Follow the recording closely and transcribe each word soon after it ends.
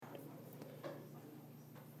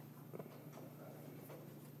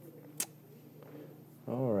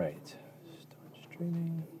All right. Start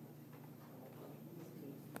streaming.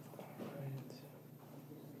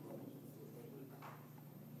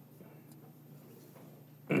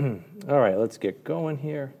 All right. All right, let's get going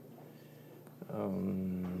here. All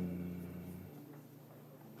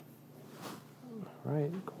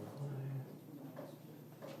right. Go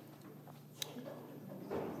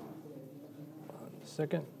live. One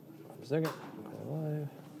second. Go live.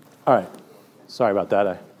 All right. Sorry about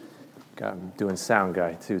that. I'm doing sound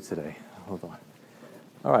guy too today. Hold on.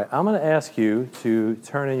 All right. I'm going to ask you to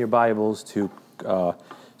turn in your Bibles to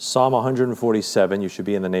Psalm 147. You should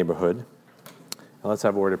be in the neighborhood. And let's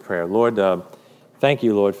have a word of prayer. Lord, thank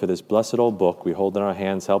you, Lord, for this blessed old book we hold in our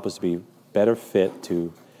hands. Help us to be better fit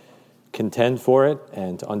to contend for it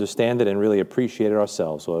and to understand it and really appreciate it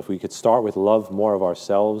ourselves. So if we could start with love more of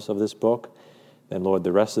ourselves of this book, then, Lord,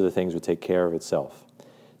 the rest of the things would take care of itself.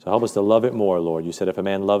 So help us to love it more, Lord. You said, if a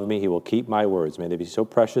man love me, he will keep my words. May they be so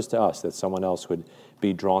precious to us that someone else would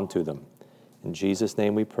be drawn to them. In Jesus'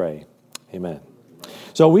 name we pray. Amen.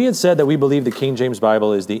 So we had said that we believe the King James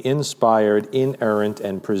Bible is the inspired, inerrant,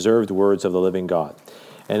 and preserved words of the living God.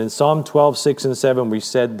 And in Psalm 12, 6 and 7, we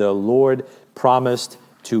said the Lord promised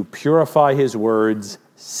to purify his words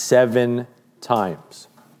 7 times.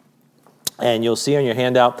 And you'll see on your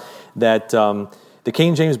handout that the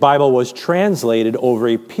King James Bible was translated over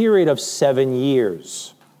a period of 7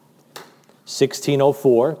 years,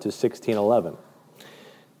 1604 to 1611.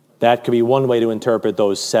 That could be one way to interpret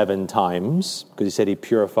those 7 times, because he said he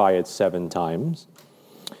purified it 7 times.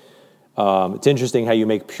 It's interesting how you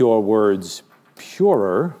make pure words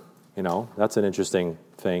purer. That's an interesting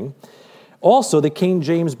thing. Also, the King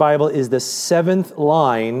James Bible is the 7th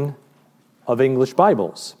line of English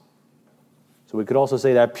Bibles. So we could also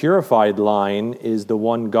say that purified line is the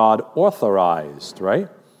one God authorized, right?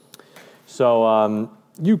 So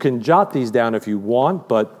you can jot these down if you want,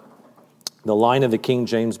 but the line of the King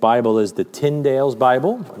James Bible is the Tyndale's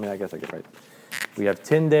Bible. I guess I could write. We have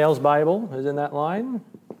Tyndale's Bible is in that line.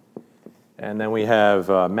 And then we have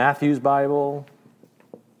Matthew's Bible.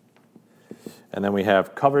 And then we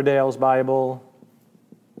have Coverdale's Bible.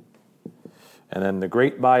 And then the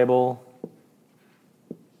Great Bible.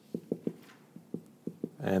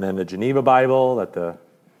 And then the Geneva Bible that the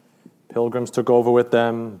Pilgrims took over with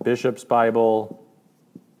them, Bishop's Bible,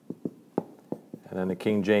 and then the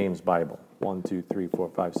King James Bible. 1, 2, 3, 4,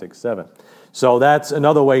 5, 6, 7. So that's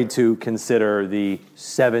another way to consider the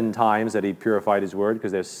 7 times that he purified his word,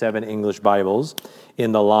 because there's 7 English Bibles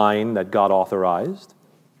in the line that God authorized.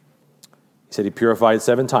 He said he purified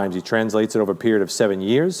 7 times. He translates it over a period of 7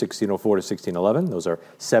 years, 1604 to 1611. Those are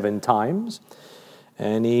 7 times.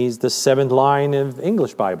 And he's the 7th line of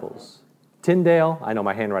English Bibles. Tyndale, I know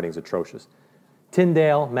my handwriting's atrocious.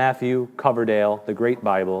 Tyndale, Matthew, Coverdale, the Great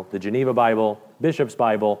Bible, the Geneva Bible, Bishop's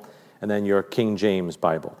Bible, and then your King James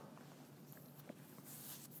Bible.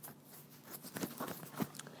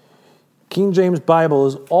 King James Bible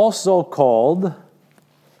is also called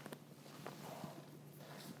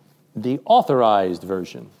the Authorized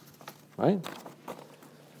Version, right?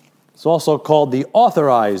 It's also called the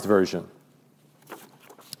Authorized Version.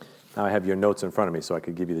 Now I have your notes in front of me so I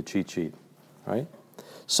could give you the cheat sheet, right?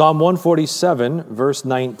 Psalm 147, verse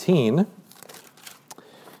 19.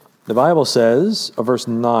 The Bible says, verse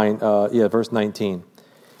 19.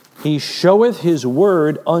 He showeth his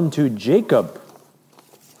word unto Jacob.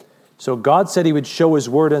 So God said he would show his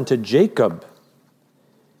word unto Jacob.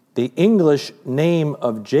 The English name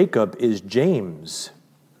of Jacob is James.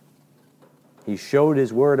 He showed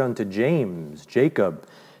his word unto James. Jacob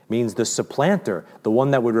means the supplanter, the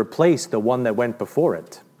one that would replace the one that went before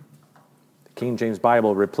it. The King James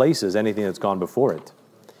Bible replaces anything that's gone before it.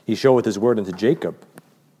 He showeth his word unto Jacob.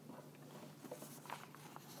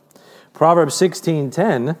 Proverbs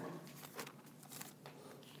 16:10.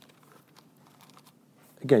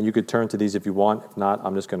 Again, you could turn to these if you want. If not,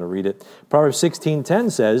 I'm just going to read it. Proverbs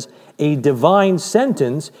 16:10 says, a divine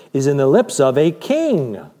sentence is in the lips of a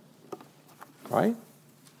king. Right?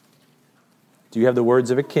 Do you have the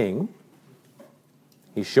words of a king?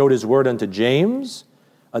 He showed his word unto James.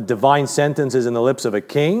 A divine sentence is in the lips of a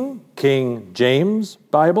king. King James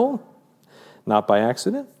Bible. Not by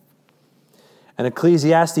accident. And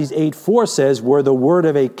Ecclesiastes 8:4 says, where the word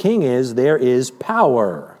of a king is, there is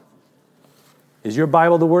power. Is your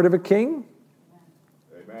Bible the word of a king?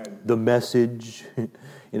 Amen. The Message,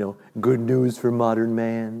 Good News for Modern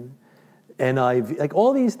Man, NIV, like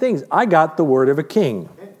all these things. I got the word of a king.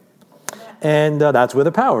 And that's where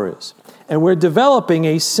the power is. And we're developing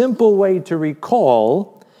a simple way to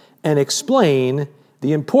recall and explain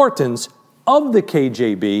the importance of the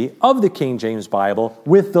KJB, of the King James Bible,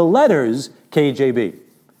 with the letters KJB.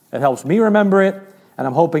 It helps me remember it, and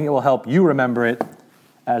I'm hoping it will help you remember it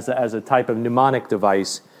as a type of mnemonic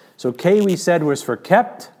device. So K, we said, was for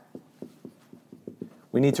kept.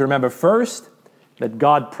 We need to remember first that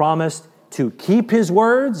God promised to keep his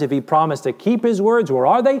words. If he promised to keep his words, where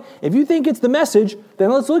are they? If you think it's the Message, then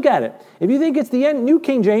let's look at it. If you think it's the New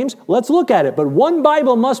King James, let's look at it. But one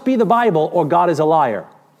Bible must be the Bible, or God is a liar.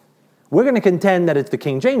 We're going to contend that it's the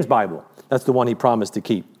King James Bible. That's the one he promised to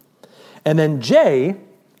keep. And then J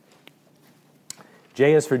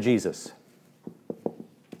is for Jesus.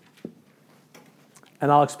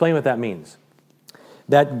 And I'll explain what that means.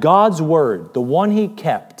 That God's word, the one he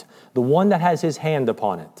kept, the one that has his hand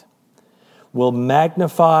upon it, will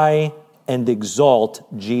magnify and exalt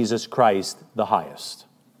Jesus Christ the highest.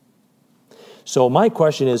 So my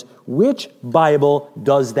question is, which Bible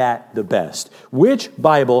does that the best? Which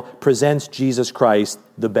Bible presents Jesus Christ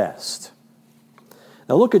the best?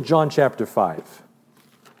 Now look at John chapter 5.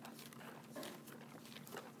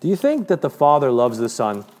 Do you think that the Father loves the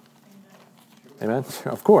Son? Amen?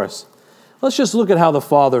 Of course. Let's just look at how the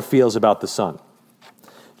Father feels about the Son.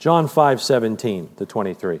 John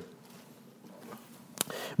 5:17-23.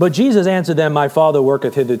 But Jesus answered them, my Father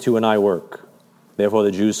worketh hitherto, and I work. Therefore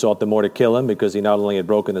the Jews sought the more to kill him, because he not only had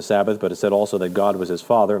broken the Sabbath, but had said also that God was his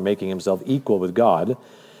Father, making himself equal with God.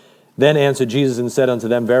 Then answered Jesus and said unto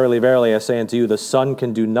them, verily, verily, I say unto you, the Son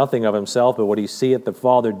can do nothing of himself, but what he seeth the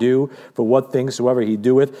Father do. For what things soever he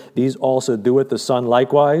doeth, these also doeth the Son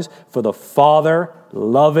likewise. For the Father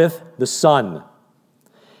loveth the Son,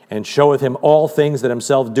 and showeth him all things that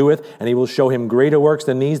himself doeth, and he will show him greater works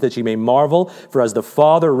than these, that ye may marvel. For as the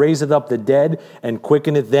Father raiseth up the dead, and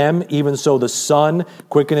quickeneth them, even so the Son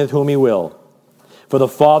quickeneth whom he will. For the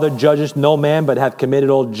Father judgeth no man, but hath committed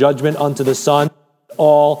all judgment unto the Son.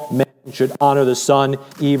 All men should honor the Son,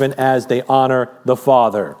 even as they honor the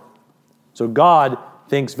Father. So God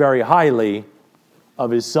thinks very highly of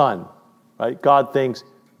his Son, right? God thinks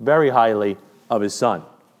very highly of his Son.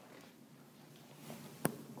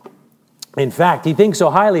 In fact, he thinks so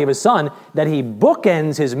highly of his Son that he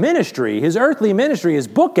bookends his ministry. His earthly ministry is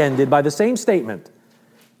bookended by the same statement.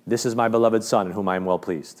 This is my beloved Son, in whom I am well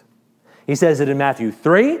pleased. He says it in Matthew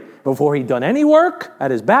 3, before he'd done any work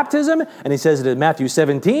at his baptism, and he says it in Matthew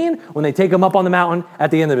 17, when they take him up on the mountain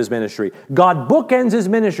at the end of his ministry. God bookends his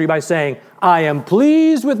ministry by saying, I am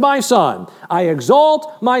pleased with my Son. I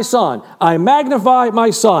exalt my Son. I magnify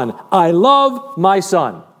my Son. I love my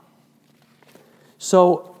Son.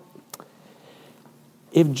 So,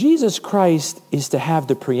 if Jesus Christ is to have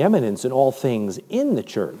the preeminence in all things in the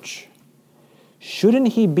church, shouldn't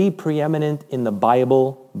he be preeminent in the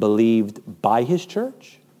Bible believed by his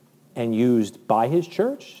church and used by his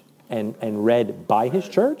church and read by his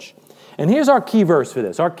church? And here's our key verse for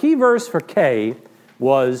this. Our key verse for K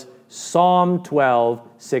was Psalm 12,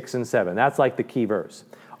 6 and 7. That's like the key verse.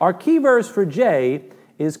 Our key verse for J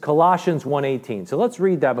is Colossians 1:18. So let's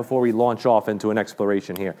read that before we launch off into an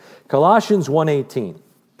exploration here. Colossians 1:18.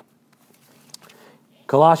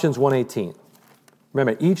 Colossians 1:18.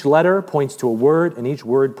 Remember, each letter points to a word, and each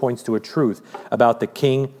word points to a truth about the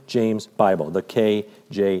King James Bible, the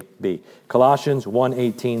KJB. Colossians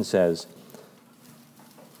 1:18 says,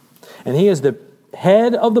 and he is the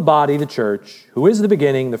head of the body, the church, who is the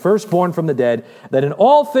beginning, the firstborn from the dead, that in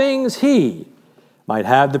all things he might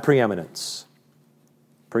have the preeminence.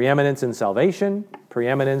 Preeminence in salvation,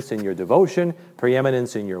 preeminence in your devotion,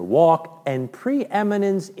 preeminence in your walk, and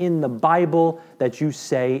preeminence in the Bible that you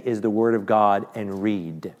say is the Word of God and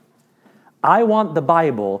read. I want the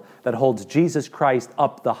Bible that holds Jesus Christ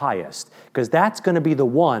up the highest, because that's going to be the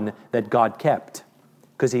one that God kept,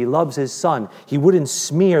 because he loves his Son. He wouldn't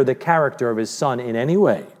smear the character of his Son in any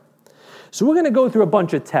way. So we're going to go through a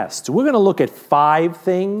bunch of tests. We're going to look at 5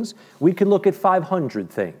 things. We could look at 500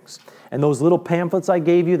 things. And those little pamphlets I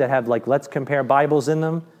gave you that have like Let's Compare Bibles in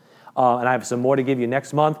them, and I have some more to give you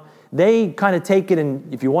next month, they kind of take it,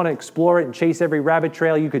 and if you want to explore it and chase every rabbit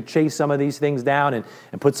trail, you could chase some of these things down and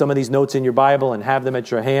put some of these notes in your Bible and have them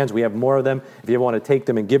at your hands. We have more of them if you want to take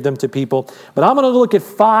them and give them to people. But I'm going to look at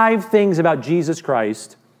 5 things about Jesus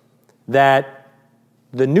Christ that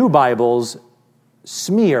the new Bibles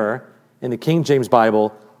smear and the King James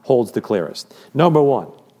Bible holds the clearest. Number 1.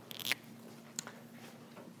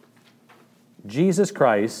 Jesus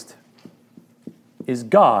Christ is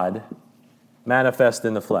God manifest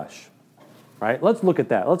in the flesh. Right? Let's look at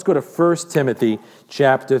that. Let's go to 1 Timothy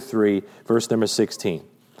chapter 3, verse number 16.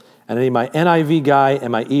 And I need my NIV guy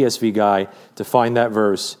and my ESV guy to find that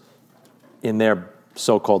verse in their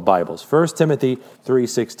so-called Bibles. 1 Timothy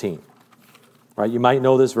 3:16. Right? You might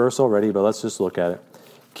know this verse already, but let's just look at it.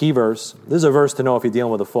 Key verse. This is a verse to know if you're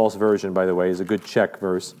dealing with a false version, by the way. It's a good check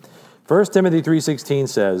verse. 1 Timothy 3:16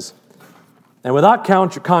 says, and without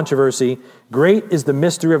controversy, great is the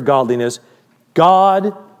mystery of godliness.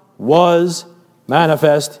 God was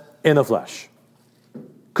manifest in the flesh.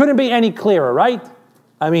 Couldn't be any clearer, right?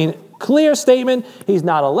 I mean, clear statement. He's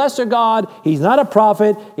not a lesser God. He's not a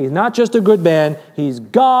prophet. He's not just a good man. He's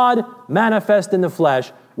God manifest in the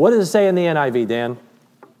flesh. What does it say in the NIV, Dan?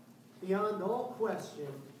 Beyond all question,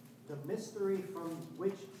 the mystery from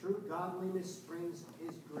which true godliness springs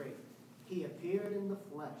is great. He appeared in the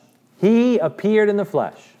flesh. He appeared in the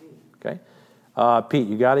flesh. Okay. Pete,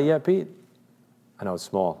 you got it yet, Pete? I know it's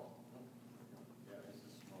small.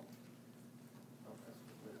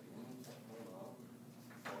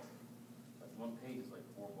 One page is like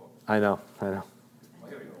 4 books. I know. Here we go.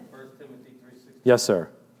 1 Timothy 3:16. Yes, sir.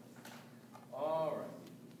 All right.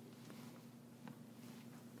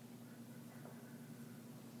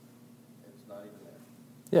 It's not even there.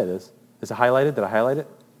 Yeah, it is. Is it highlighted? Did I highlight it?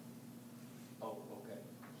 Oh, okay.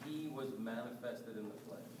 He was manifested in the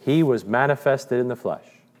flesh. He was manifested in the flesh.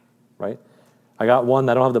 Right? I got one,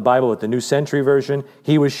 I don't have the Bible, with the New Century Version.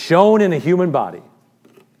 He was shown in a human body.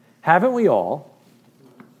 Haven't we all?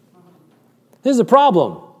 Here's the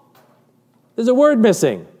problem. There's a word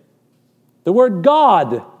missing. The word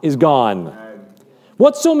God is gone.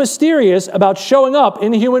 What's so mysterious about showing up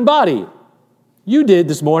in a human body? You did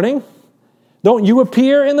this morning. Don't you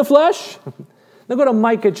appear in the flesh? Now go to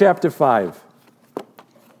Micah chapter 5.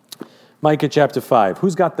 Micah chapter 5.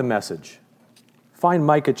 Who's got the message? Find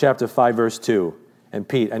Micah chapter 5, verse 2. And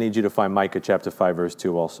Pete, I need you to find Micah chapter 5, verse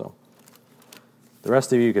 2 also. The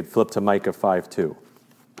rest of you could flip to Micah 5, 2.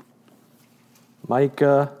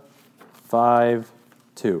 Micah 5,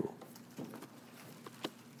 2.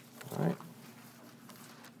 All right.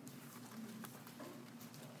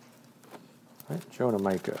 All right, show to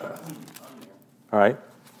Micah. All right.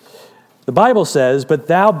 The Bible says, but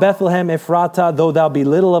thou, Bethlehem Ephratah, though thou be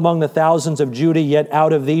little among the thousands of Judah, yet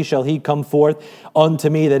out of thee shall he come forth unto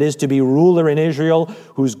me that is to be ruler in Israel,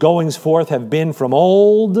 whose goings forth have been from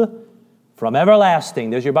old, from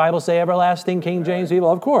everlasting. Does your Bible say everlasting, King James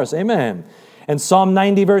people? Of course, amen. And Psalm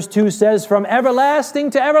 90 verse 2 says, from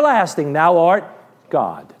everlasting to everlasting, thou art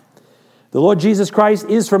God. The Lord Jesus Christ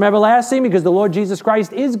is from everlasting because the Lord Jesus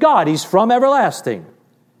Christ is God. He's from everlasting.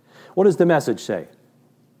 What does the message say?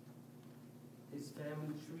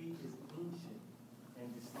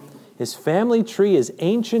 His family tree is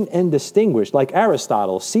ancient and distinguished, like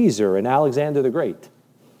Aristotle, Caesar, and Alexander the Great.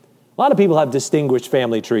 A lot of people have distinguished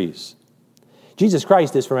family trees. Jesus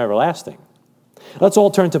Christ is from everlasting. Let's all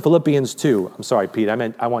turn to Philippians 2. I'm sorry, Pete.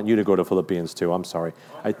 I want you to go to Philippians 2. I'm sorry.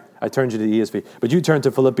 I turned you to the ESV. But you turn to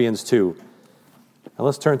Philippians 2. And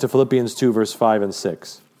let's turn to Philippians 2, verse 5 and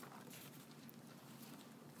 6.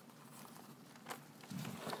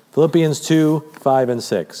 Philippians 2, 5 and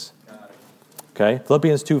 6. Okay,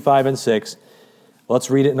 Philippians 2, 5 and 6. Let's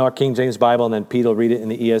read it in our King James Bible, and then Pete will read it in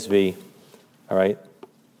the ESV. All right.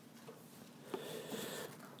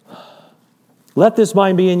 Let this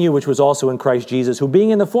mind be in you, which was also in Christ Jesus, who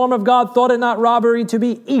being in the form of God, thought it not robbery to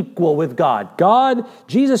be equal with God.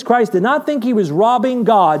 Jesus Christ did not think he was robbing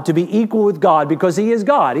God to be equal with God because he is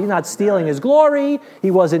God. He's not stealing his glory. He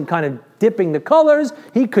wasn't kind of dipping the colors.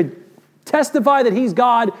 He could testify that he's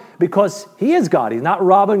God because he is God. He's not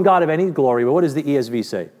robbing God of any glory. But what does the ESV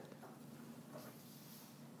say?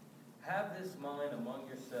 Have this mind among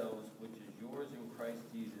yourselves, which is yours in Christ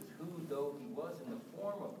Jesus, who, though he was in the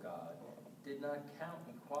form of God, did not count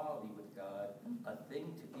equality with God a thing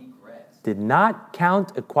to be grasped. Did not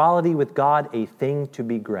count equality with God a thing to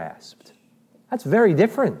be grasped. That's very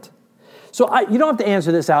different. So you don't have to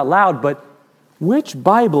answer this out loud, but which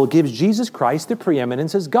Bible gives Jesus Christ the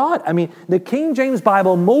preeminence as God? I mean, the King James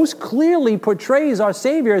Bible most clearly portrays our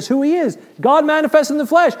Savior as who he is. God manifest in the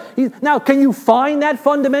flesh. Now, can you find that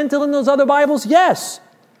fundamental in those other Bibles? Yes.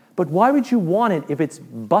 But why would you want it if it's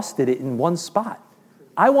busted it in one spot?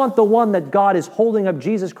 I want the one that God is holding up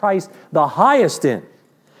Jesus Christ the highest in.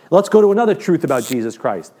 Let's go to another truth about Jesus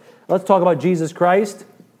Christ. Let's talk about Jesus Christ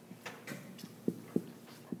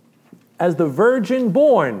as the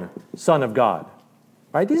virgin-born Son of God.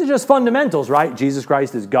 Right? These are just fundamentals, right? Jesus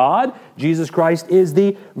Christ is God. Jesus Christ is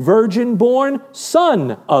the virgin-born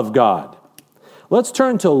Son of God. Let's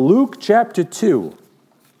turn to Luke chapter 2,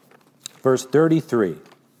 verse 33.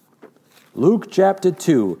 Luke chapter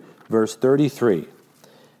 2, verse 33.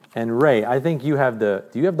 And Ray, I think do you have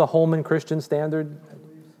the Holman Christian Standard?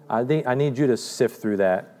 I need you to sift through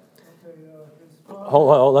that.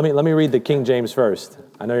 Hold, let me read the King James first.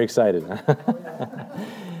 I know you're excited.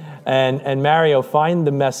 And Mario, find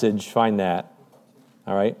the message. Find that.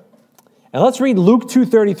 All right? And let's read Luke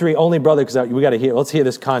 2:33. Only, brother, because we got to hear. Let's hear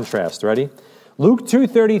this contrast. Ready? Luke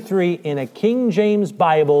 2:33 in a King James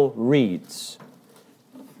Bible reads,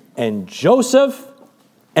 "And Joseph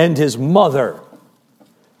and his mother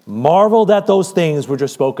marveled at those things which were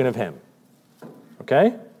spoken of him."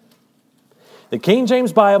 Okay? The King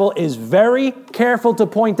James Bible is very careful to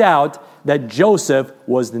point out that Joseph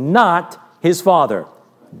was not his father.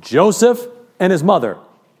 Joseph and his mother.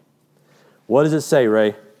 What does it say,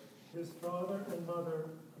 Ray? His father and mother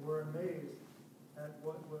were amazed at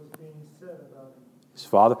what was being said about him. His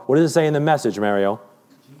father. What does it say in the message, Mario?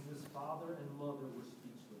 Jesus' father and mother were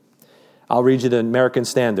speechless. I'll read you the American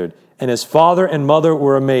Standard. And his father and mother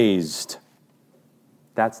were amazed.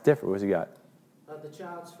 That's different. What's he got? The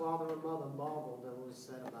child's father and mother marveled at what was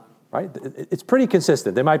said about him. Right? It's pretty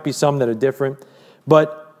consistent. There might be some that are different.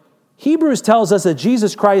 But Hebrews tells us that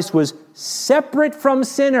Jesus Christ was separate from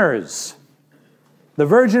sinners. The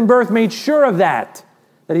virgin birth made sure of that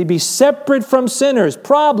he'd be separate from sinners.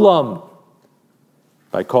 Problem.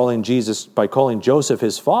 By calling Joseph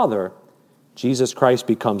his father, Jesus Christ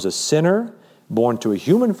becomes a sinner, born to a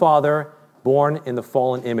human father, born in the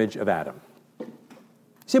fallen image of Adam.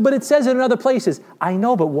 See, but it says it in other places. I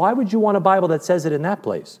know, but why would you want a Bible that says it in that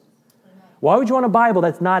place? Why would you want a Bible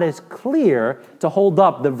that's not as clear to hold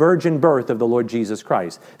up the virgin birth of the Lord Jesus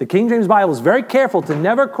Christ? The King James Bible is very careful to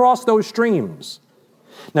never cross those streams.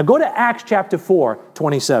 Now go to Acts chapter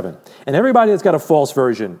 4:27. And everybody that's got a false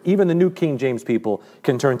version, even the New King James people,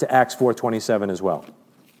 can turn to Acts 4:27 as well.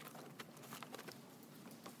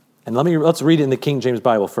 And let's read it in the King James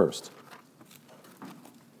Bible first.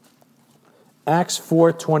 Acts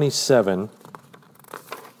 4:27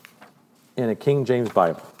 in a King James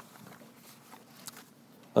Bible.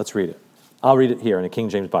 Let's read it. I'll read it here in a King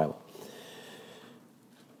James Bible.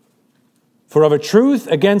 "For of a truth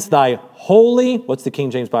against thy holy," what's the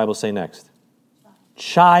King James Bible say next?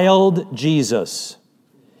 "Child Jesus."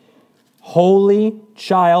 Holy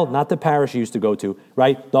child, not the parish you used to go to,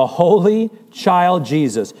 right? The holy child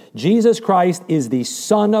Jesus. Jesus Christ is the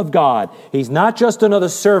Son of God. He's not just another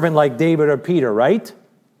servant like David or Peter, right?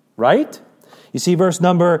 Right? You see verse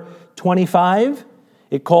number 25?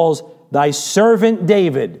 It calls thy servant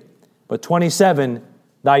David. But 27,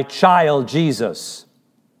 thy child Jesus.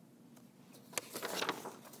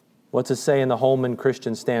 What's it say in the Holman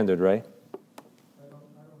Christian Standard, Ray?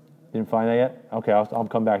 Didn't find that yet? Okay, I'll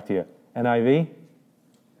come back to you. NIV?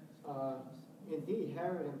 Indeed,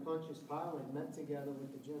 Herod and Pontius Pilate met together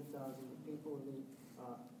with the Gentiles and the people of the...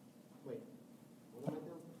 what am I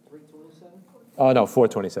doing? 327? Oh, no,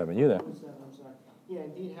 427. You there? 27, I'm sorry. Yeah,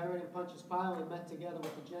 indeed, Herod and Pontius Pilate met together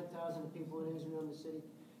with the Gentiles and the people of Israel in the city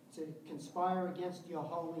to conspire against your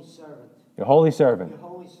holy servant. Your holy servant. Your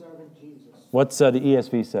holy servant, Jesus. What's the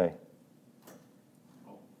ESV say?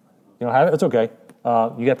 You don't have it? It's okay.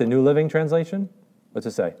 You got the New Living Translation? What's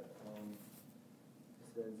it say?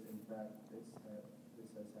 It says, in fact,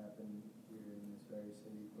 this has happened here in this very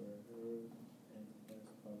city for Herod and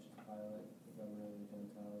Pontius Pilate, the governor of the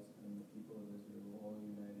Gentiles, and the people of Israel were all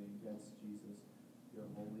united against Jesus, your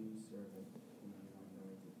holy servant, whom you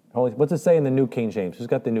anointed. What's it say in the New King James? Who's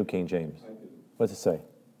got the New King James? I do. What's it say?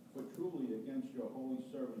 For truly against your holy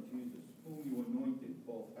servant Jesus, whom you anointed,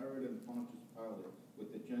 both Herod and Pontius Pilate,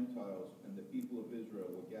 with the Gentiles and the people of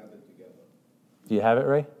Israel were gathered together. Do you have it,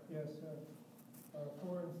 Ray? Yes, sir.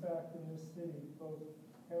 For in fact, in this city, both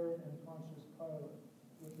Herod and Pontius Pilate,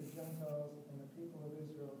 with the Gentiles and the people of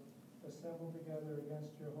Israel, assembled together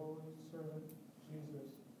against your holy servant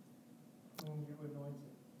Jesus, whom you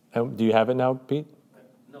anointed. Do you have it now, Pete?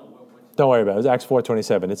 No, what's Don't worry about it. It's Acts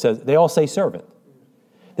 4:27. It says, they all say servant.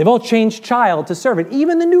 They've all changed child to servant.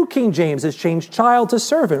 Even the New King James has changed child to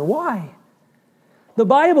servant. Why? The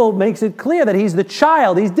Bible makes it clear that he's the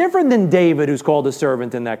child. He's different than David, who's called a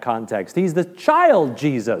servant in that context. He's the child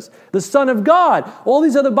Jesus, the Son of God. All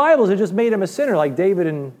these other Bibles have just made him a sinner, like David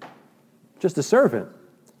and just a servant.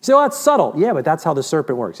 You say, well, that's subtle. Yeah, but that's how the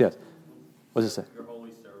serpent works. Yes. What does it say? your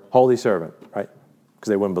holy servant? Holy servant, right? Because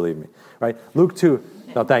they wouldn't believe me, right? Luke 2.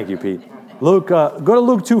 No, thank you, Pete. Luke, go to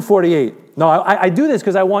Luke 2:48. No, I do this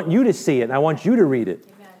because I want you to see it and I want you to read it,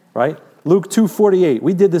 right? Luke 2:48.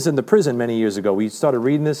 We did this in the prison many years ago. We started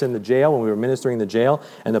reading this in the jail when we were ministering in the jail,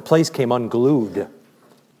 and the place came unglued.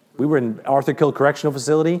 We were in Arthur Kill Correctional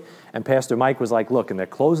Facility, and Pastor Mike was like, look, and they're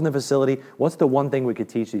closing the facility. What's the one thing we could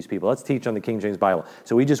teach these people? Let's teach on the King James Bible.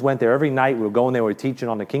 So we just went there every night. We were going there. We were teaching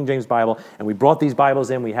on the King James Bible, and we brought these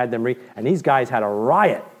Bibles in. We had them read, and these guys had a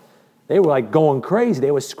riot. They were like going crazy.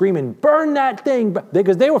 They were screaming, burn that thing,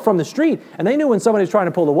 because they were from the street, and they knew when somebody was trying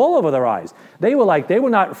to pull the wool over their eyes. They were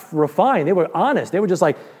not refined. They were honest. They were just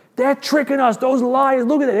like, they're tricking us. Those liars,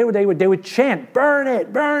 look at it. They would chant, burn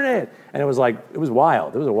it, burn it. And it was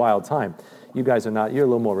wild. It was a wild time. You guys are not, you're a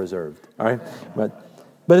little more reserved, all right? But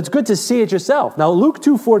it's good to see it yourself. Now, Luke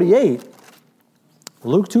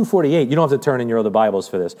 2:48, you don't have to turn in your other Bibles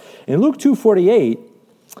for this. In Luke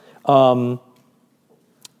 2:48,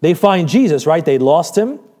 they find Jesus, right? They lost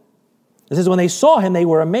him. It says, when they saw him, they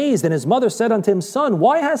were amazed. And his mother said unto him, Son,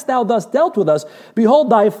 why hast thou thus dealt with us? Behold,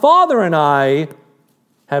 thy father and I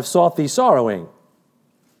have sought thee sorrowing.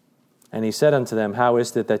 And he said unto them, How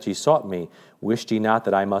is it that ye sought me? Wished ye not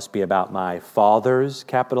that I must be about my Father's,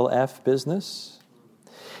 capital F, business?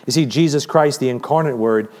 You see, Jesus Christ, the incarnate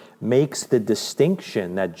Word, makes the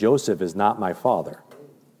distinction that Joseph is not my father.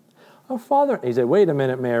 Oh, Father. He said, wait a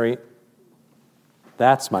minute, Mary.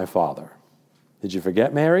 That's my father. Did you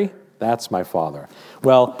forget, Mary? That's my father.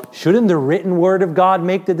 Well, shouldn't the written word of God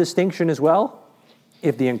make the distinction as well?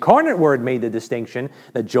 If the incarnate word made the distinction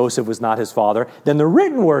that Joseph was not his father, then the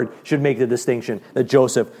written word should make the distinction that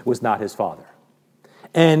Joseph was not his father.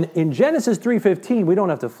 And in Genesis 3:15, we don't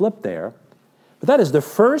have to flip there, but that is the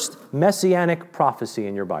first messianic prophecy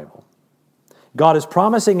in your Bible. God is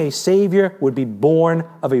promising a Savior would be born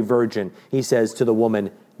of a virgin. He says to the woman,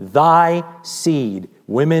 thy seed.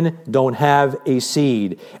 Women don't have a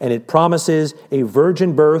seed. And it promises a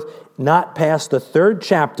virgin birth. Not past the 3rd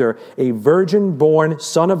chapter, a virgin-born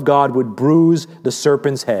Son of God would bruise the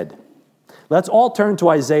serpent's head. Let's all turn to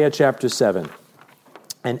Isaiah chapter 7.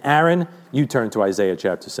 And Aaron, you turn to Isaiah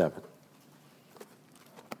chapter 7.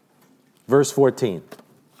 Verse 14.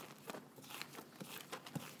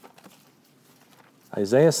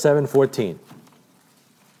 Isaiah 7:14.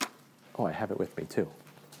 Oh, I have it with me too.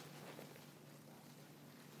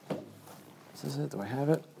 Is it? Do I have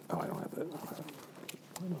it? Oh, I don't have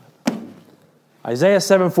it. Isaiah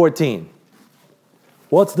 7:14.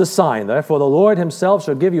 What's the sign? Therefore the Lord himself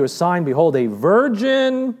shall give you a sign. Behold, a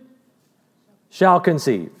virgin shall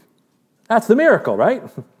conceive. That's the miracle, right?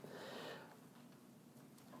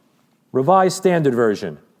 Revised Standard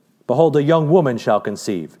Version. Behold, a young woman shall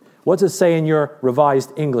conceive. What's it say in your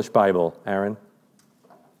Revised English Bible, Aaron?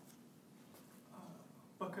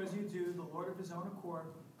 Because you do, the Lord of his own accord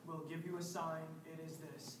will give you a sign. It is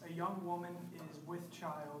this: a young woman is with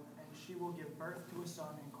child, and she will give birth to a son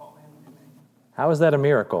and call him Emmanuel. How is that a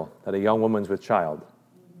miracle, that a young woman's with child?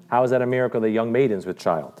 How is that a miracle that a young maiden's with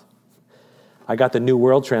child? I got the New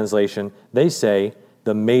World Translation. They say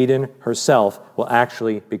the maiden herself will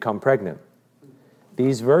actually become pregnant.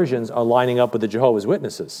 These versions are lining up with the Jehovah's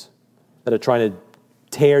Witnesses that are trying to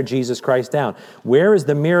tear Jesus Christ down. Where is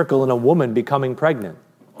the miracle in a woman becoming pregnant?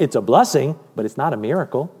 It's a blessing, but it's not a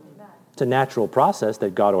miracle. It's a natural process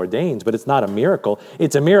that God ordains, but it's not a miracle.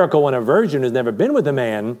 It's a miracle when a virgin who's never been with a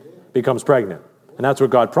man becomes pregnant. And that's what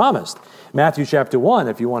God promised. Matthew chapter 1,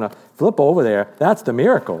 if you want to flip over there, that's the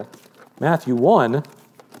miracle. Matthew 1,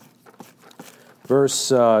 verse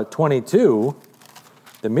 22,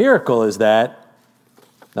 the miracle is that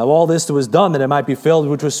now all this was done that it might be filled,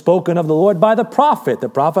 which was spoken of the Lord by the prophet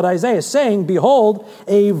Isaiah, saying, Behold,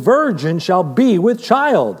 a virgin shall be with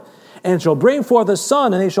child, and shall bring forth a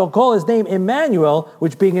son, and they shall call his name Emmanuel,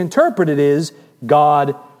 which being interpreted is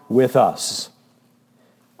God with us.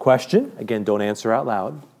 Question, again, don't answer out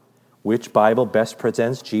loud. Which Bible best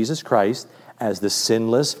presents Jesus Christ as the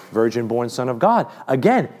sinless, virgin-born Son of God?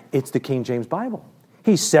 Again, it's the King James Bible.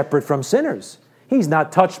 He's separate from sinners. He's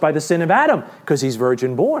not touched by the sin of Adam because he's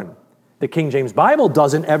virgin-born. The King James Bible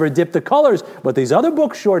doesn't ever dip the colors, but these other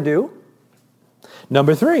books sure do.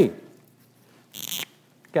 Number 3.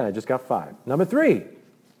 Again, I just got 5. Number 3.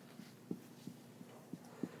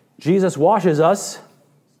 Jesus washes us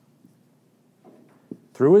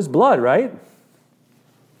through his blood, right?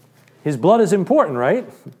 His blood is important, right?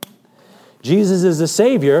 Jesus is the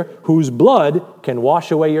Savior whose blood can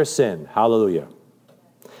wash away your sin. Hallelujah.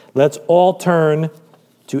 Let's all turn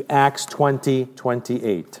to Acts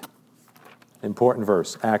 20:28. Important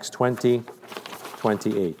verse, Acts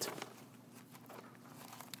 20:28.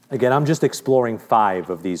 Again, I'm just exploring 5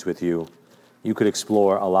 of these with you. You could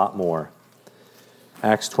explore a lot more.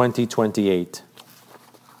 Acts 20:28.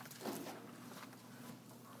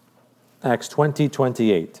 Acts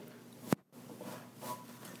 20:28.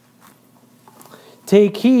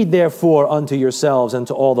 Take heed, therefore, unto yourselves and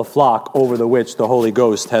to all the flock over the which the Holy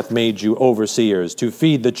Ghost hath made you overseers, to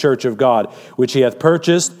feed the church of God, which he hath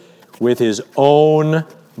purchased with his own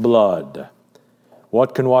blood.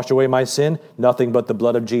 What can wash away my sin? Nothing but the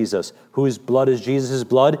blood of Jesus. Whose blood is Jesus'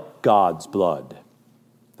 blood? God's blood.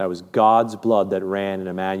 That was God's blood that ran in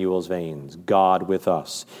Emmanuel's veins. God with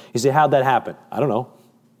us. You say, how'd that happen? I don't know.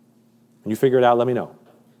 When you figure it out, let me know.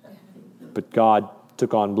 But God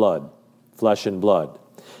took on blood, flesh and blood.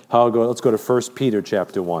 Let's go to 1 Peter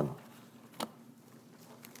chapter 1.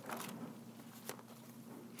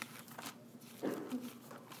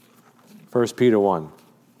 1 Peter 1.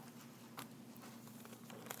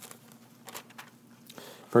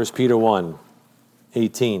 1 Peter 1,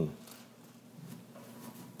 18.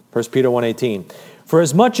 1 Peter 1, 18. For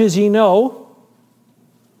as much as ye know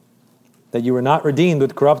that you were not redeemed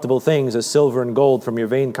with corruptible things as silver and gold from your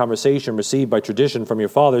vain conversation received by tradition from your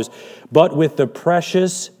fathers, but with the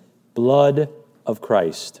precious blood of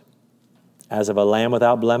Christ, as of a lamb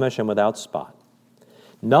without blemish and without spot.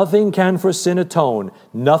 Nothing can for sin atone,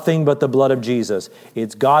 nothing but the blood of Jesus.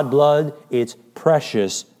 It's God blood, it's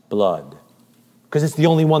precious blood. Because it's the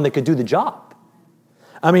only one that could do the job.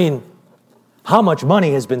 I mean, how much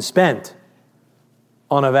money has been spent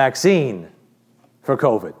on a vaccine for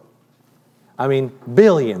COVID? I mean,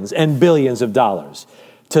 billions and billions of dollars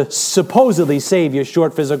to supposedly save your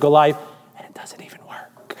short physical life, and it doesn't even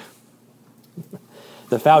work.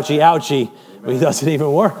 The Fauci ouchie, it doesn't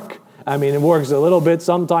even work. I mean, it works a little bit,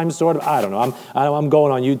 sometimes sort of. I don't know. I'm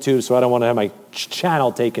going on YouTube, so I don't want to have my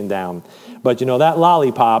channel taken down. But, that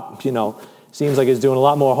lollipop, seems like it's doing a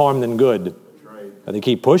lot more harm than good. That's right. And they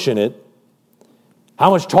keep pushing it. How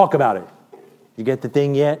much talk about it? You get the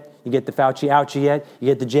thing yet? You get the Fauci ouchie yet? You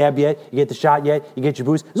get the jab yet? You get the shot yet? You get your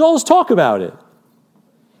boost? There's all this talk about it.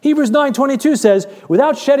 Hebrews 9:22 says,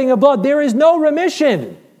 without shedding of blood, there is no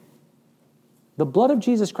remission. The blood of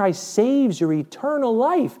Jesus Christ saves your eternal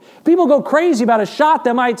life. People go crazy about a shot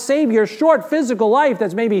that might save your short physical life.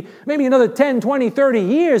 That's maybe another 10, 20, 30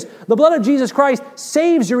 years. The blood of Jesus Christ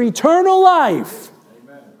saves your eternal life.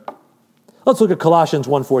 Amen. Let's look at Colossians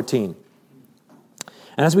 1:14.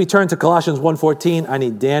 And as we turn to Colossians 1:14, I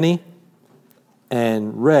need Danny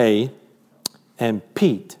and Ray and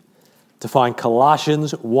Pete to find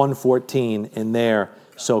Colossians 1:14 in their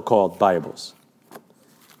so-called Bibles.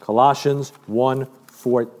 Colossians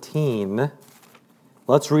 1:14.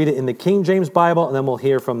 Let's read it in the King James Bible, and then we'll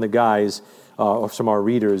hear from the guys, or from our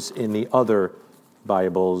readers in the other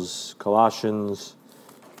Bibles. Colossians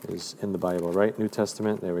is in the Bible, right? New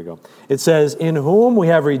Testament. There we go. It says, in whom we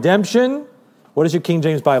have redemption. What does your King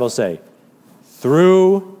James Bible say?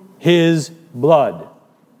 Through his blood.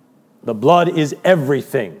 The blood is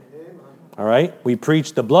everything. All right? We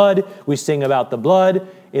preach the blood. We sing about the blood.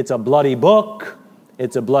 It's a bloody book.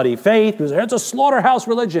 It's a bloody faith. It's a slaughterhouse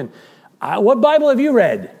religion. What Bible have you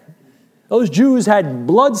read? Those Jews had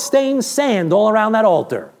blood-stained sand all around that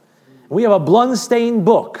altar. We have a blood-stained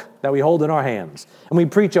book that we hold in our hands. And we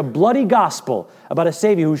preach a bloody gospel about a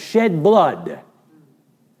Savior who shed blood.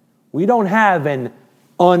 We don't have an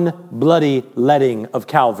unbloody letting of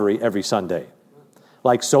Calvary every Sunday,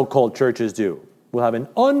 like so-called churches do. We'll have an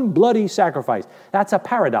unbloody sacrifice. That's a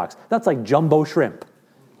paradox. That's like jumbo shrimp.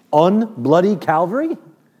 Unbloody Calvary?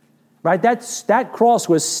 Right? That cross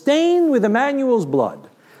was stained with Emmanuel's blood.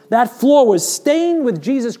 That floor was stained with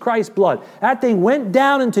Jesus Christ's blood. That thing went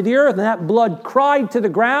down into the earth, and that blood cried to the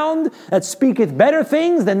ground, that speaketh better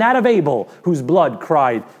things than that of Abel, whose blood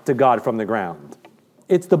cried to God from the ground.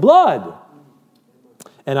 It's the blood.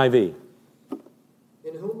 NIV.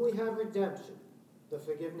 In whom we have redemption, the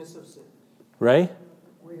forgiveness of sin. Ray?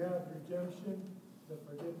 We have redemption, the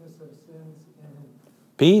forgiveness of sins in him.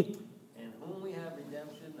 Pete? In whom we have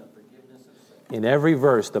redemption, the forgiveness of sin. In every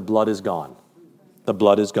verse, the blood is gone. The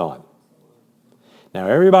blood is gone. Now,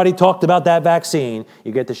 everybody talked about that vaccine.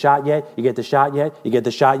 You get the shot yet? You get the shot yet? You get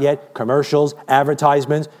the shot yet? Commercials,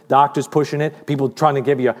 advertisements, doctors pushing it, people trying to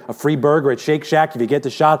give you a free burger at Shake Shack if you get the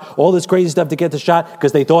shot, all this crazy stuff to get the shot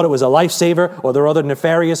because they thought it was a lifesaver or there are other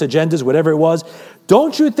nefarious agendas, whatever it was.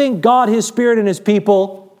 Don't you think God, His Spirit, and His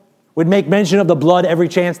people would make mention of the blood every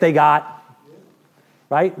chance they got?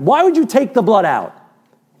 Right? Why would you take the blood out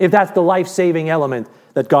if that's the life-saving element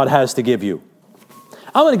that God has to give you?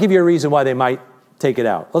 I'm going to give you a reason why they might take it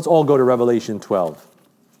out. Let's all go to Revelation 12.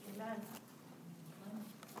 Amen.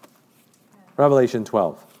 Revelation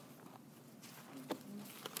 12.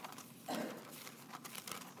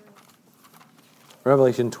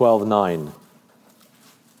 Revelation 12:9.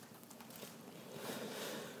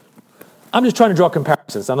 I'm just trying to draw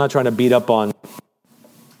comparisons. I'm not trying to beat up on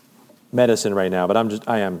medicine right now, but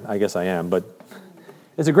I guess I am, but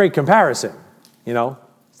it's a great comparison,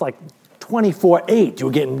 It's like 24/8 you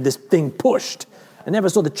were getting this thing pushed. I never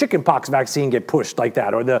saw the chickenpox vaccine get pushed like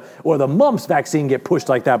that, or the mumps vaccine get pushed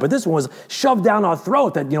like that. But this one was shoved down our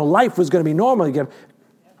throat that life was going to be normal. You get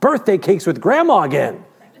birthday cakes with grandma again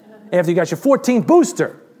after you got your 14th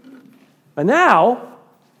booster. But now,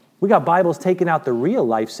 we got Bibles taking out the real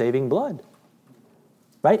life-saving blood.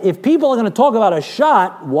 Right? If people are going to talk about a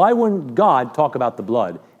shot, why wouldn't God talk about the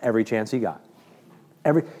blood every chance he got?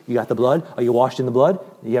 You got the blood? Are you washed in the blood?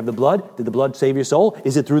 You have the blood? Did the blood save your soul?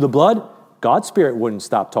 Is it through the blood? God's Spirit wouldn't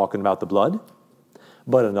stop talking about the blood.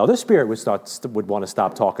 But another spirit would want to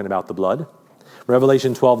stop talking about the blood.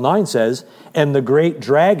 Revelation 12:9 says, and the great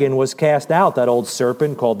dragon was cast out, that old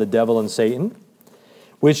serpent called the devil and Satan,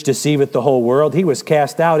 which deceiveth the whole world. He was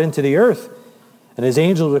cast out into the earth, and his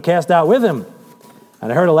angels were cast out with him.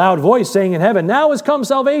 And I heard a loud voice saying in heaven, now is come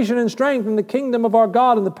salvation and strength in the kingdom of our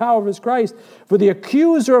God and the power of his Christ. For the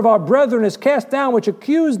accuser of our brethren is cast down, which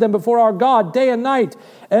accused them before our God day and night.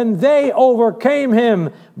 And they overcame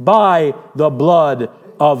him by the blood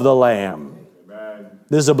of the Lamb. Amen.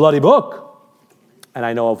 This is a bloody book. And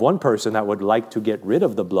I know of one person that would like to get rid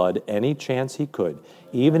of the blood any chance he could,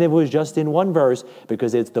 even if it was just in one verse,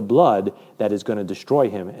 because it's the blood that is going to destroy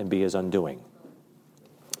him and be his undoing.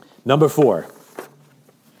 Number 4.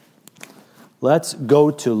 Let's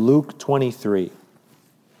go to Luke 23.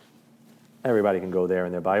 Everybody can go there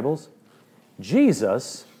in their Bibles.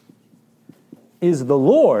 Jesus is the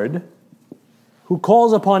Lord who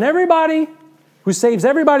calls upon everybody, who saves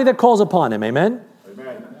everybody that calls upon him. Amen?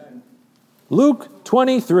 Amen. Luke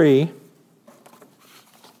 23.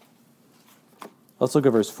 Let's look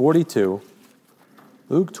at verse 42.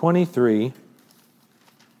 Luke 23.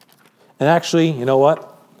 And actually, you know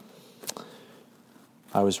what?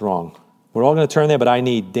 I was wrong. We're all going to turn there, but I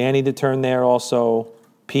need Danny to turn there also,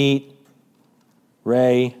 Pete,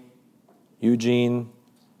 Ray, Eugene,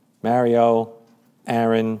 Mario,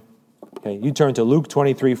 Aaron. Okay, you turn to Luke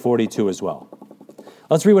 23:42 as well.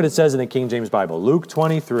 Let's read what it says in the King James Bible. Luke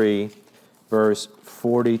 23, verse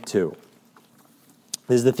 42.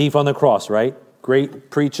 This is the thief on the cross, right? Great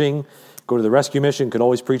preaching. Go to the rescue mission, could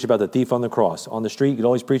always preach about the thief on the cross. On the street, you could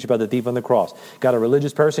always preach about the thief on the cross. Got a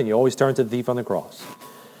religious person, you always turn to the thief on the cross.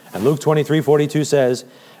 And Luke 23:42 says,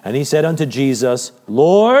 and he said unto Jesus,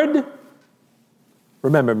 Lord,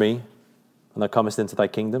 remember me when thou comest into thy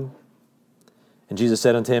kingdom. And Jesus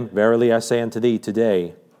said unto him, verily I say unto thee,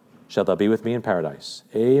 today shalt thou be with me in paradise.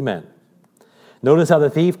 Amen. Notice how the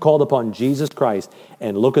thief called upon Jesus Christ.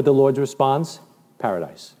 And look at the Lord's response,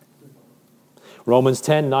 paradise. Romans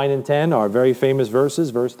 10:9 and 10 are very famous verses.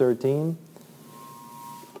 Verse 13.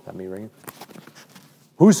 Is that me ringing?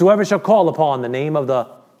 Whosoever shall call upon the name of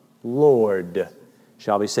the Lord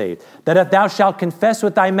shall be saved. That if thou shalt confess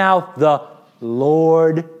with thy mouth the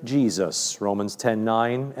Lord Jesus. Romans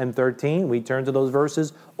 10:9 and 13. We turn to those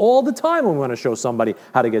verses all the time when we want to show somebody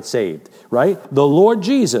how to get saved. Right? The Lord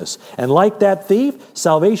Jesus. And like that thief,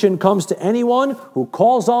 salvation comes to anyone who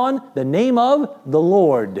calls on the name of the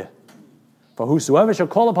Lord. For whosoever shall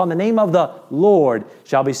call upon the name of the Lord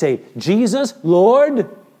shall be saved. Jesus, Lord,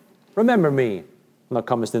 remember me when thou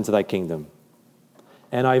comest into thy kingdom.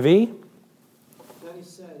 NIV. Then he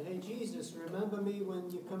said, hey, Jesus, remember me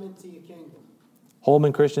when you come into your kingdom.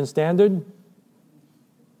 Holman Christian Standard.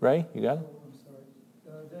 Ray, you got it? I'm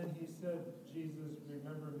sorry. Then he said, Jesus,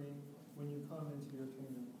 remember me when you come into your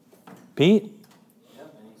kingdom. Pete?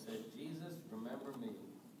 Yep, and he said, Jesus, remember me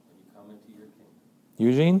when you come into your kingdom.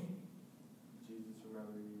 Eugene? Jesus,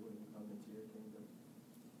 remember me when you come into your kingdom.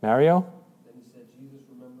 Mario? Then he said, Jesus,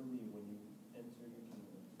 remember me when you enter your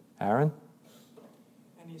kingdom. Aaron?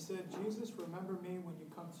 And he said, Jesus, remember me when you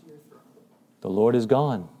come to your throne. The Lord is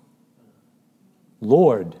gone.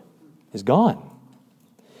 Lord is gone.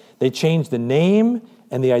 They changed the name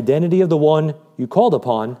and the identity of the one you called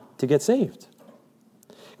upon to get saved.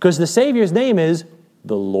 Because the Savior's name is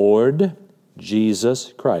the Lord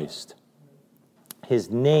Jesus Christ.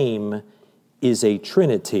 His name is a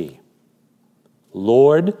Trinity.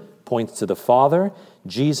 Lord points to the Father,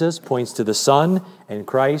 Jesus points to the Son, and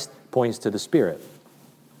Christ points to the Spirit.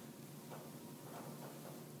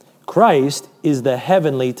 Christ is the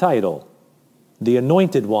heavenly title, the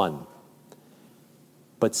anointed one.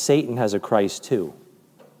 But Satan has a Christ too.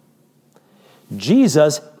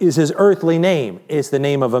 Jesus is his earthly name. It's the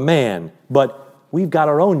name of a man. But we've got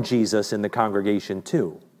our own Jesus in the congregation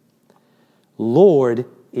too. Lord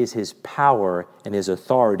is his power and his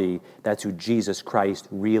authority. That's who Jesus Christ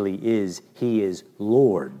really is. He is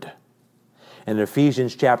Lord. And in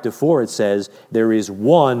Ephesians chapter 4 it says, there is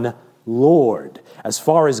one Lord. As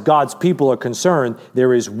far as God's people are concerned,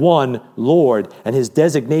 there is one Lord, and his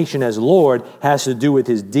designation as Lord has to do with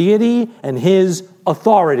his deity and his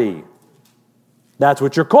authority. That's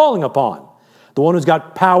what you're calling upon. The one who's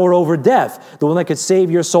got power over death, the one that could save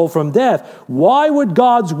your soul from death. Why would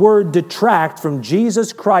God's word detract from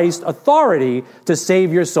Jesus Christ's authority to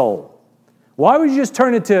save your soul? Why would you just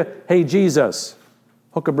turn it to, hey, Jesus,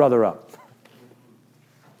 hook a brother up?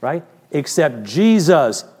 Right? Except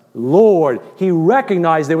Jesus, Lord, he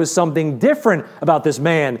recognized there was something different about this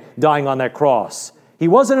man dying on that cross. He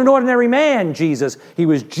wasn't an ordinary man, Jesus. He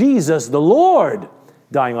was Jesus, the Lord,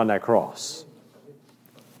 dying on that cross.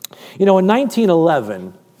 You know, in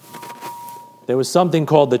 1911, there was something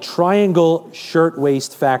called the Triangle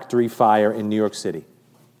Shirtwaist Factory fire in New York City.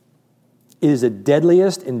 It is the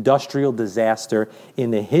deadliest industrial disaster in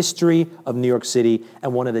the history of New York City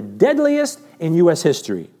and one of the deadliest in U.S.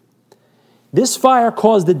 history. This fire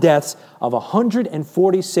caused the deaths of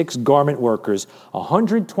 146 garment workers,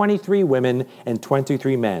 123 women, and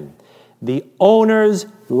 23 men. The owners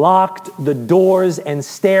locked the doors and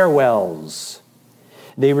stairwells.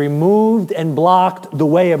 They removed and blocked the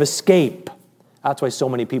way of escape. That's why so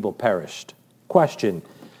many people perished. Question,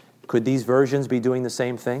 could these versions be doing the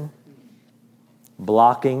same thing?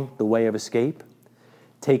 Blocking the way of escape?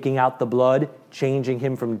 Taking out the blood, changing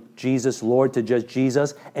him from Jesus Lord to just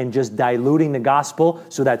Jesus, and just diluting the gospel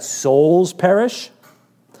so that souls perish?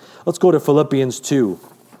 Let's go to Philippians 2,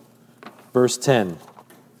 verse 10.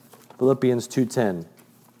 Philippians 2:10.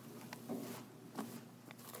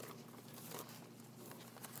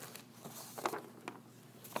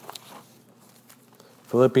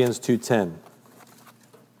 Philippians 2:10.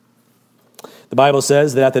 The Bible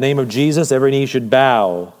says that at the name of Jesus, every knee should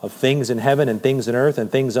bow, of things in heaven and things in earth and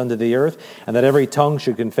things under the earth, and that every tongue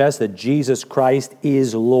should confess that Jesus Christ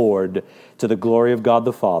is Lord, to the glory of God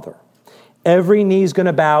the Father. Every knee's going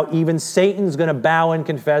to bow. Even Satan's going to bow and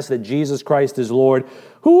confess that Jesus Christ is Lord.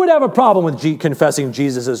 Who would have a problem with confessing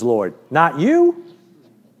Jesus as Lord? Not you.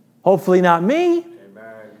 Hopefully not me.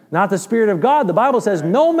 Not the Spirit of God. The Bible says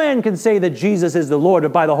no man can say that Jesus is the Lord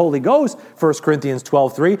but by the Holy Ghost, 1 Corinthians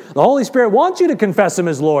 12:3. The Holy Spirit wants you to confess him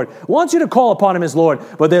as Lord, wants you to call upon him as Lord.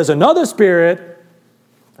 But there's another spirit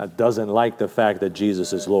that doesn't like the fact that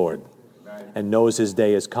Jesus is Lord and knows his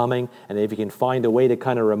day is coming. And if he can find a way to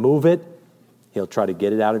kind of remove it, he'll try to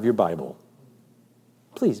get it out of your Bible.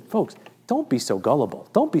 Please, folks, don't be so gullible.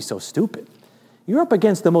 Don't be so stupid. You're up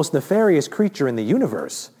against the most nefarious creature in the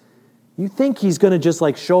universe. You think he's going to just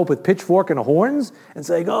like show up with pitchfork and horns and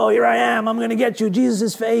say, oh, here I am, I'm going to get you, Jesus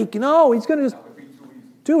is fake. No, he's going to just,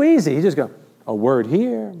 too easy. He's just going, a word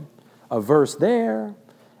here, a verse there,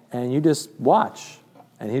 and you just watch.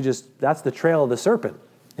 And that's the trail of the serpent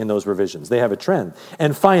in those revisions. They have a trend.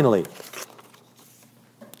 And finally,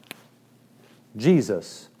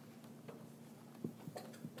 Jesus,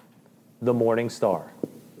 the morning star.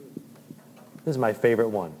 This is my favorite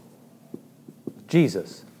one.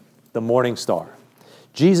 Jesus, the morning star.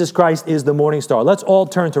 Jesus Christ is the morning star. Let's all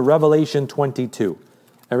turn to Revelation 22.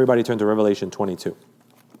 Everybody turn to Revelation 22.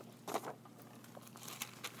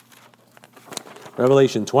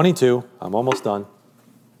 Revelation 22. I'm almost done.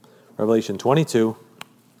 Revelation 22.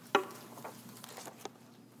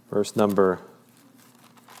 Verse number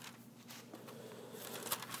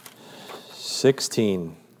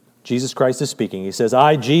 16. Jesus Christ is speaking. He says,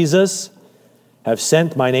 I, Jesus, have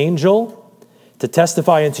sent mine angel to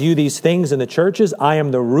testify unto you these things in the churches. I am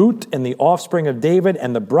the root and the offspring of David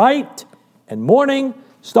and the bright and morning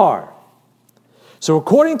star. So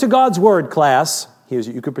according to God's word, class,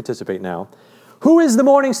 you could participate now. Who is the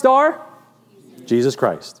morning star? Jesus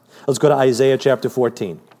Christ. Let's go to Isaiah chapter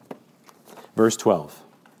 14, verse 12.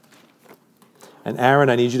 And Aaron,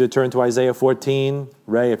 I need you to turn to Isaiah 14.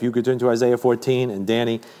 Ray, if you could turn to Isaiah 14. And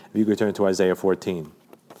Danny, if you could turn to Isaiah 14.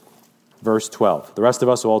 Verse 12. The rest of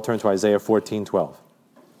us will all turn to Isaiah 14:12.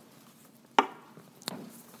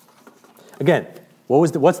 Again,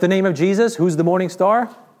 what's the name of Jesus? Who's the morning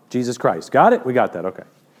star? Jesus Christ. Got it? We got that. Okay.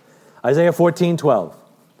 Isaiah 14:12.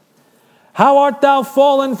 How art thou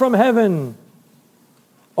fallen from heaven,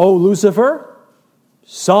 O Lucifer,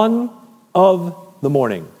 son of the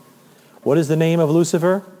morning. What is the name of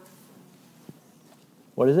Lucifer?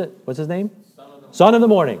 What is it? What's his name? Son of the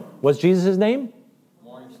morning. What's Jesus' name?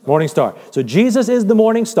 Morning star. So Jesus is the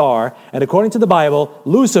morning star, and according to the Bible,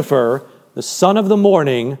 Lucifer, the son of the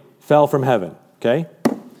morning, fell from heaven. Okay?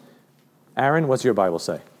 Aaron, what's your Bible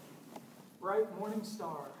say? Bright morning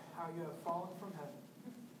star, how you have fallen from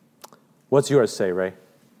heaven. What's yours say, Ray?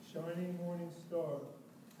 Shining morning star,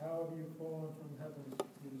 how have you fallen from heaven,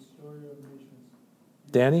 you destroyer of nations.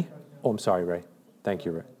 Danny? Oh, I'm sorry, Ray. Thank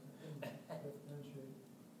you, Ray.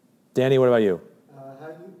 Danny, what about you?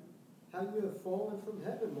 How you have fallen from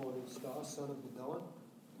heaven, morning star, son of the dawn.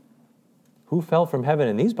 Who fell from heaven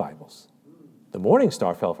in these Bibles? The morning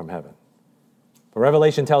star fell from heaven. But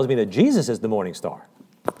Revelation tells me that Jesus is the morning star.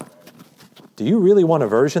 Do you really want a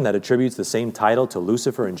version that attributes the same title to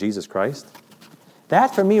Lucifer and Jesus Christ?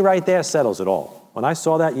 That for me right there settles it all. When I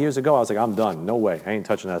saw that years ago, I was like, I'm done. No way. I ain't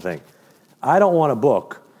touching that thing. I don't want a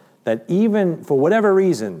book that even for whatever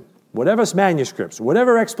reason, whatever manuscripts,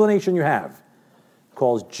 whatever explanation you have,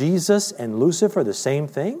 calls Jesus and Lucifer the same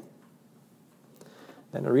thing.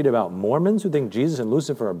 Then to read about Mormons who think Jesus and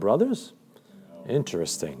Lucifer are brothers.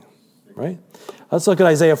 Interesting, right? Let's look at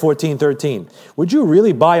Isaiah 14:13. Would you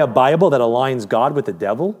really buy a Bible that aligns God with the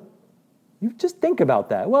devil? You just think about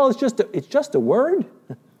that. Well, it's just a word.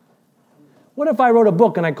 What if I wrote a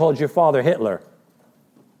book and I called your father Hitler?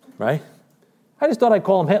 Right? I just thought I'd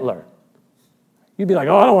call him Hitler. You'd be like,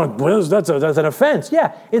 oh, I don't want, that's an offense.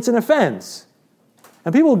 Yeah, it's an offense.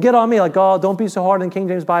 And people will get on me like, oh, don't be so hard on the King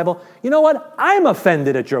James Bible. You know what? I'm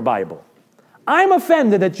offended at your Bible. I'm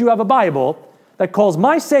offended that you have a Bible that calls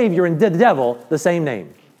my Savior and the devil the same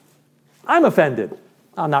name. I'm offended.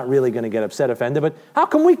 I'm not really going to get offended, but how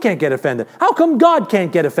come we can't get offended? How come God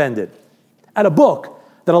can't get offended at a book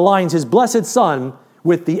that aligns his blessed Son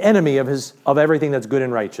with the enemy of everything that's good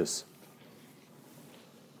and righteous?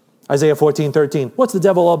 Isaiah 14:13. What's the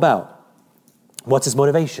devil all about? What's his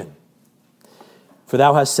motivation? For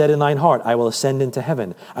thou hast said in thine heart, I will ascend into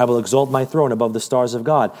heaven. I will exalt my throne above the stars of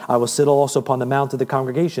God. I will sit also upon the mount of the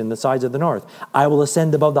congregation, the sides of the north. I will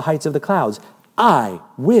ascend above the heights of the clouds. I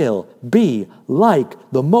will be like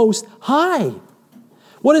the Most High.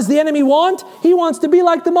 What does the enemy want? He wants to be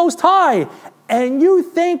like the Most High. And you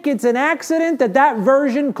think it's an accident that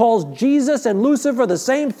version calls Jesus and Lucifer the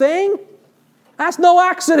same thing? That's no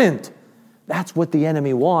accident. That's what the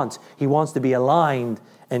enemy wants. He wants to be aligned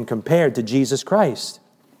and compared to Jesus Christ.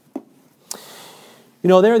 You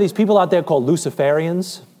know, there are these people out there called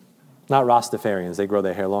Luciferians. Not Rastafarians, they grow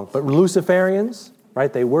their hair long. But Luciferians,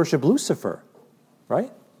 right? They worship Lucifer,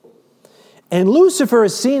 right? And Lucifer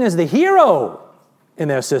is seen as the hero in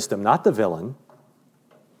their system, not the villain.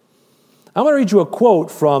 I'm going to read you a quote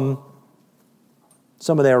from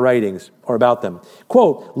some of their writings, or about them.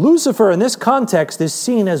 Quote, Lucifer in this context is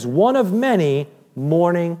seen as one of many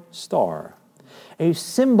morning star, a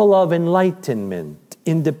symbol of enlightenment,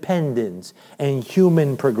 independence, and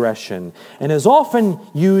human progression, and is often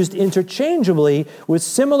used interchangeably with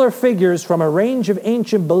similar figures from a range of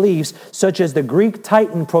ancient beliefs, such as the Greek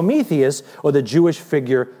titan Prometheus or the Jewish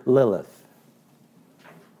figure Lilith.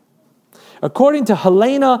 According to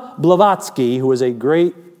Helena Blavatsky, who was a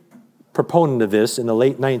great proponent of this in the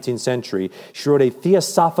late 19th century, she wrote a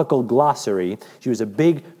theosophical glossary. She was a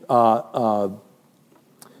big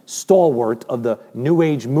stalwart of the New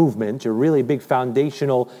Age movement, a really big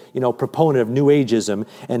foundational, proponent of New Ageism.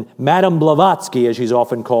 And Madame Blavatsky, as she's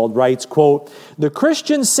often called, writes, quote, the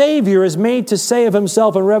Christian Savior is made to say of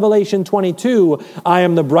himself in Revelation 22, I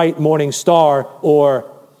am the bright morning star,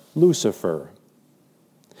 or Lucifer.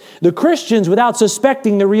 The Christians, without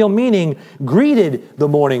suspecting the real meaning, greeted the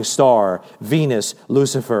morning star, Venus,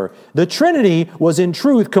 Lucifer. The Trinity was in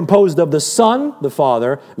truth composed of the Son, the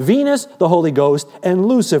Father, Venus, the Holy Ghost, and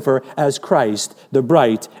Lucifer as Christ, the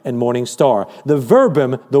bright and morning star. The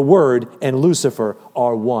verbum, the Word, and Lucifer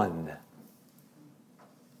are one.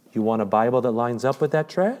 You want a Bible that lines up with that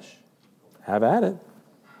trash? Have at it.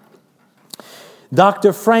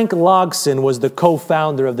 Dr. Frank Logson was the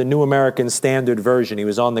co-founder of the New American Standard Version. He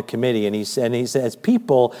was on the committee, and he said, as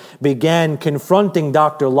people began confronting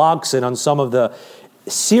Dr. Logson on some of the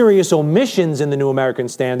serious omissions in the New American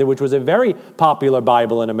Standard, which was a very popular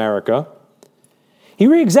Bible in America, he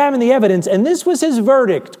re-examined the evidence, and this was his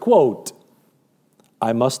verdict, quote,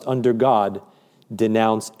 I must, under God,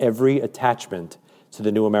 denounce every attachment to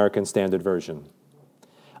the New American Standard Version.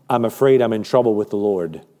 I'm afraid I'm in trouble with the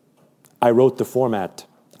Lord. I wrote the format.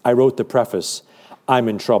 I wrote the preface. I'm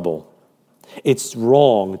in trouble. It's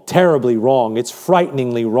wrong, terribly wrong. It's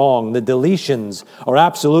frighteningly wrong. The deletions are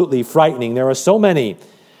absolutely frightening. There are so many.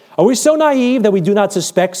 Are we so naive that we do not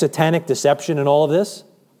suspect satanic deception in all of this?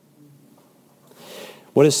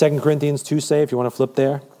 What does 2 Corinthians 2 say, if you want to flip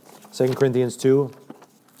there? 2 Corinthians 2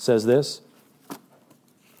 says this.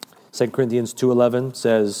 2 Corinthians 2:11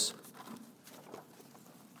 says,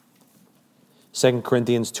 2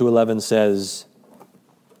 Corinthians 2:11 says,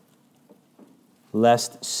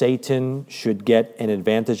 lest Satan should get an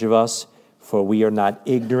advantage of us, for we are not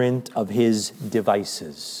ignorant of his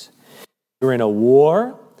devices. You're in a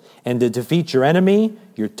war, and to defeat your enemy,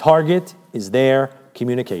 your target is their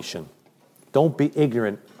communication. Don't be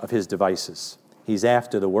ignorant of his devices. He's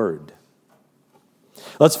after the word.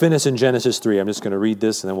 Let's finish in Genesis 3. I'm just going to read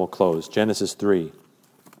this and then we'll close. Genesis 3,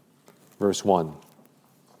 verse 1.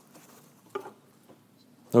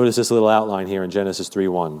 Notice this little outline here in Genesis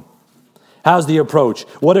 3:1. How's the approach?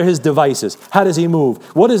 What are his devices? How does he move?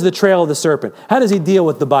 What is the trail of the serpent? How does he deal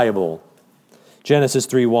with the Bible? Genesis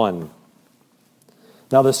 3:1.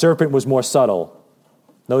 Now the serpent was more subtle.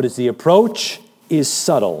 Notice the approach is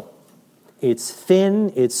subtle. It's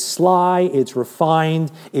thin, it's sly, it's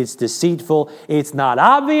refined, it's deceitful, it's not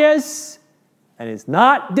obvious, and it's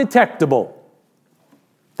not detectable.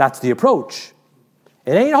 That's the approach.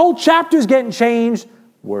 It ain't whole chapters getting changed.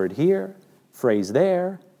 Word here, phrase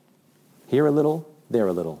there, here a little, there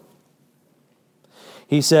a little.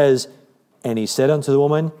 He says, and he said unto the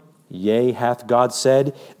woman, yea, hath God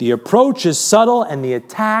said. The approach is subtle and the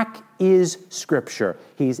attack is Scripture.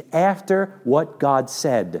 He's after what God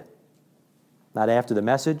said. Not after the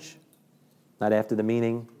message, not after the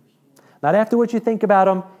meaning, not after what you think about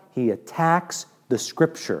him. He attacks the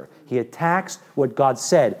Scripture. He attacks what God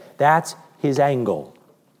said. That's his angle.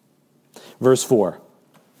 Verse 4.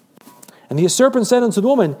 And the serpent said unto the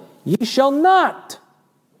woman, ye shall not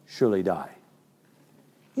surely die.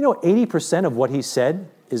 You know, 80% of what he said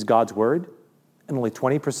is God's word, and only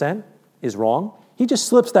 20% is wrong. He just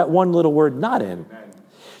slips that one little word not in.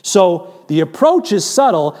 So the approach is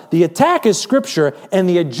subtle, the attack is Scripture, and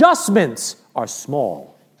the adjustments are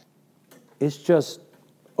small. It's just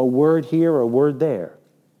a word here or a word there.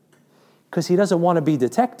 Because he doesn't want to be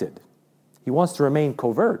detected. He wants to remain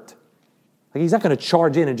covert. Like he's not going to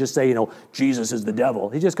charge in and just say, Jesus is the devil.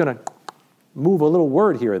 He's just going to move a little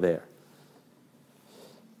word here or there.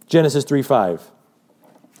 Genesis 3:5.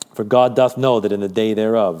 For God doth know that in the day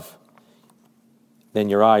thereof, then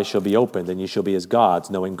your eyes shall be opened, and ye shall be as gods,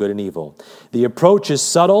 knowing good and evil. The approach is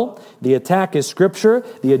subtle, the attack is Scripture,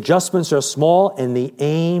 the adjustments are small, and the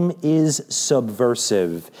aim is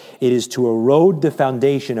subversive. It is to erode the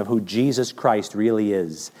foundation of who Jesus Christ really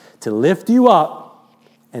is, to lift you up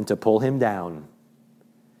and to pull him down,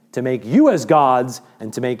 to make you as gods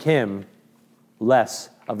and to make him less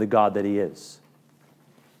of the God that he is.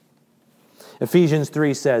 Ephesians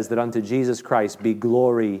 3 says that unto Jesus Christ be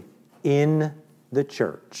glory in the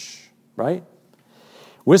church, right?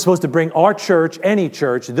 We're supposed to bring our church, any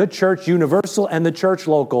church, the church universal and the church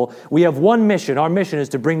local. We have one mission. Our mission is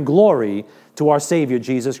to bring glory to our Savior,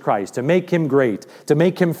 Jesus Christ, to make him great, to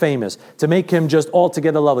make him famous, to make him just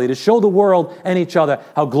altogether lovely, to show the world and each other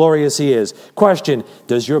how glorious he is. Question,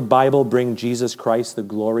 does your Bible bring Jesus Christ the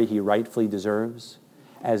glory he rightfully deserves?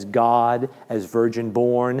 As God, as virgin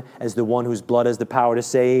born, as the one whose blood has the power to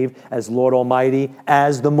save, as Lord Almighty,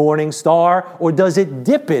 as the morning star? Or does it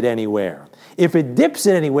dip it anywhere? If it dips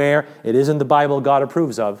it anywhere, it isn't the Bible God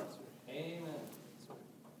approves of. Amen.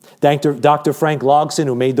 Dr. Frank Logson,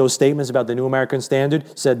 who made those statements about the New American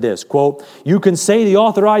Standard, said this, quote, you can say the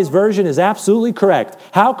authorized version is absolutely correct.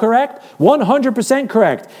 How correct? 100%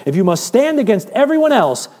 correct. If you must stand against everyone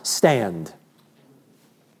else, stand.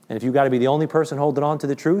 And if you've got to be the only person holding on to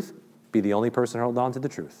the truth, be the only person holding on to the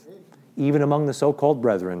truth. Even among the so-called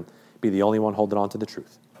brethren, be the only one holding on to the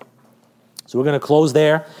truth. So we're going to close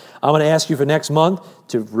there. I'm going to ask you for next month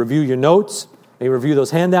to review your notes, maybe review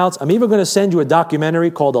those handouts. I'm even going to send you a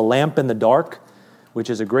documentary called A Lamp in the Dark, which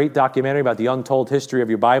is a great documentary about the untold history of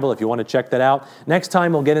your Bible, if you want to check that out. Next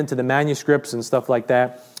time we'll get into the manuscripts and stuff like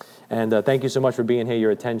that. And thank you so much for being here,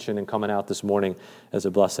 your attention, and coming out this morning as a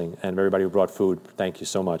blessing. And everybody who brought food, thank you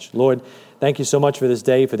so much. Lord, thank you so much for this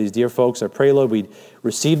day, for these dear folks. I pray, Lord, we'd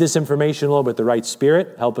receive this information, Lord, with the right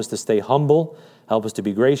spirit. Help us to stay humble. Help us to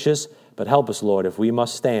be gracious. But help us, Lord, if we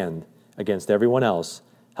must stand against everyone else,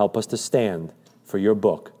 help us to stand for your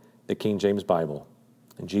book, the King James Bible.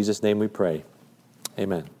 In Jesus' name we pray.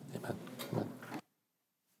 Amen. Amen.